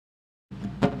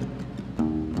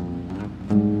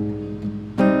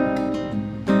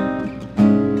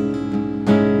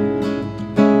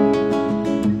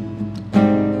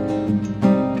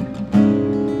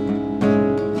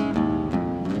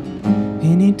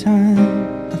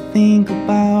anytime I think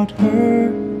about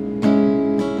her,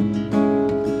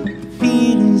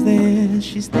 feelings there,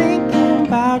 she's thinking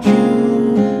about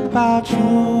you, about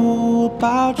you,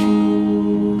 about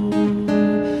you.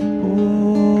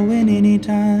 Oh, and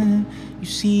anytime you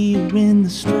see her in the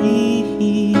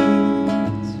streets,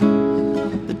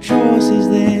 the choice is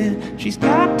there, she's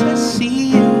got to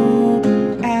see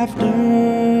you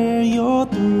after you're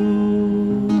through.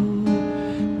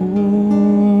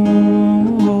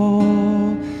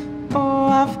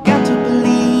 I've got to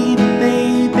believe it,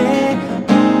 baby.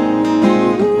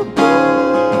 Ooh,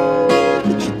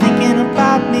 that you're thinking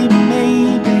about me,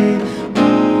 maybe.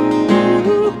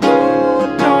 Ooh,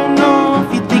 don't know if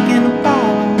you're thinking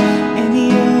about any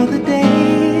other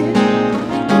day.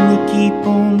 And you keep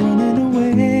on running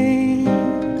away,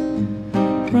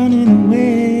 running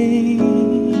away,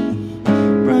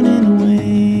 running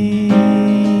away,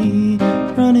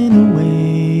 running away.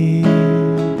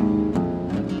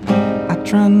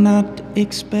 Try not to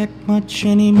expect much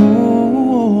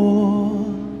anymore.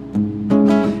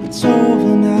 It's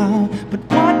over now, but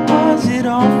what was it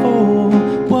all for?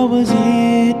 What was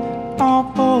it all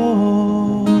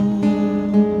for?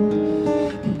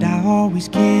 And I always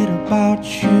cared about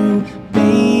you,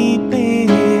 baby.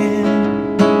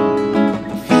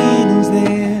 The feelings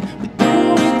there, but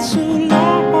going too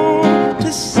long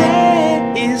to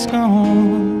say it's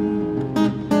gone.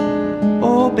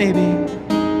 Oh, baby,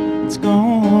 it's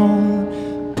gone.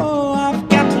 Oh, I've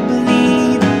got to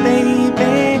believe it,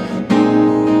 baby.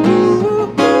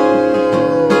 Ooh,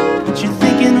 that you're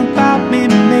thinking about me,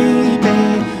 maybe.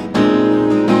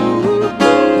 Ooh,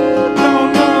 don't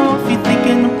know if you're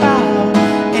thinking about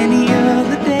any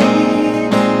other day.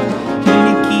 Can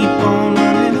you keep on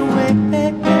running away,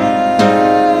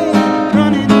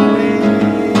 running away,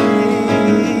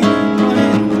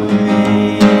 running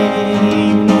away?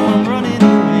 You know I'm running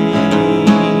away.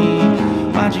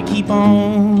 Why'd you keep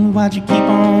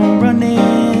on running?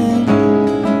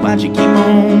 Why'd you keep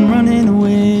on running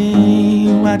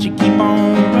away? Why'd you keep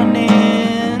on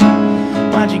running?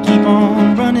 Why'd you keep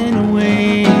on running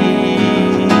away?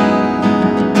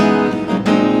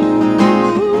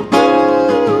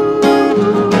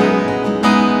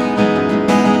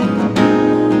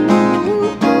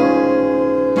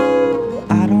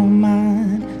 I don't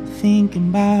mind thinking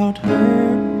about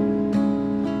her,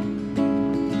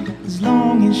 as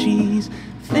long as she's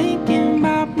thinking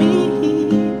about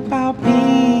me, about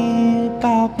me,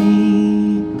 about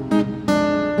me.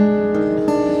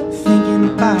 Thinking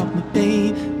about me,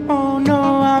 babe. Oh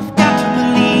no, I've got to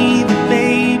believe it,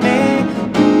 baby.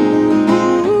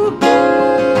 Ooh,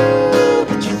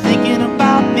 that you're thinking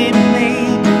about me, maybe.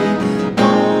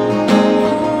 Oh,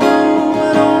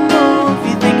 I don't know if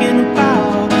you're thinking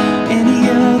about any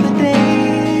other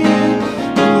day.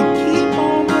 And you keep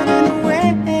on running away,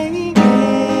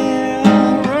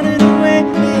 running away,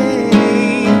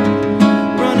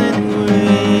 running away.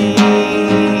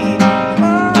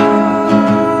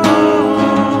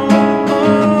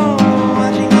 Oh,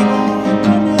 why'd you keep on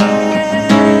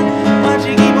running? Why'd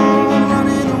you keep on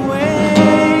running away?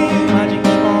 Why'd you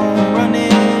keep on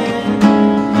running?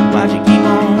 Why'd you keep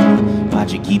on? Why'd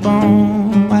you keep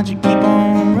on? Why'd you keep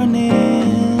on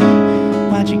running?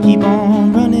 Why'd you keep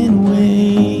on running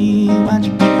away? Why'd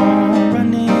you keep on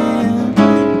running?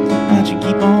 Why'd you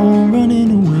keep on running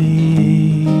away?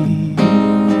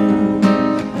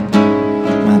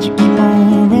 Why'd you keep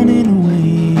on running away?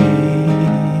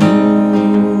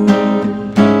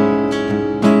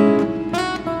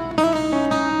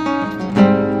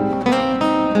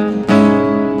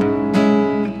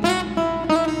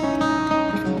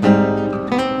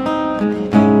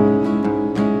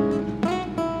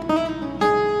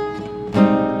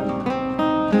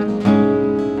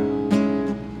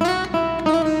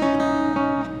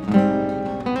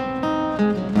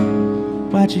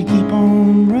 Why'd you keep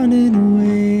on running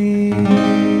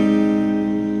away?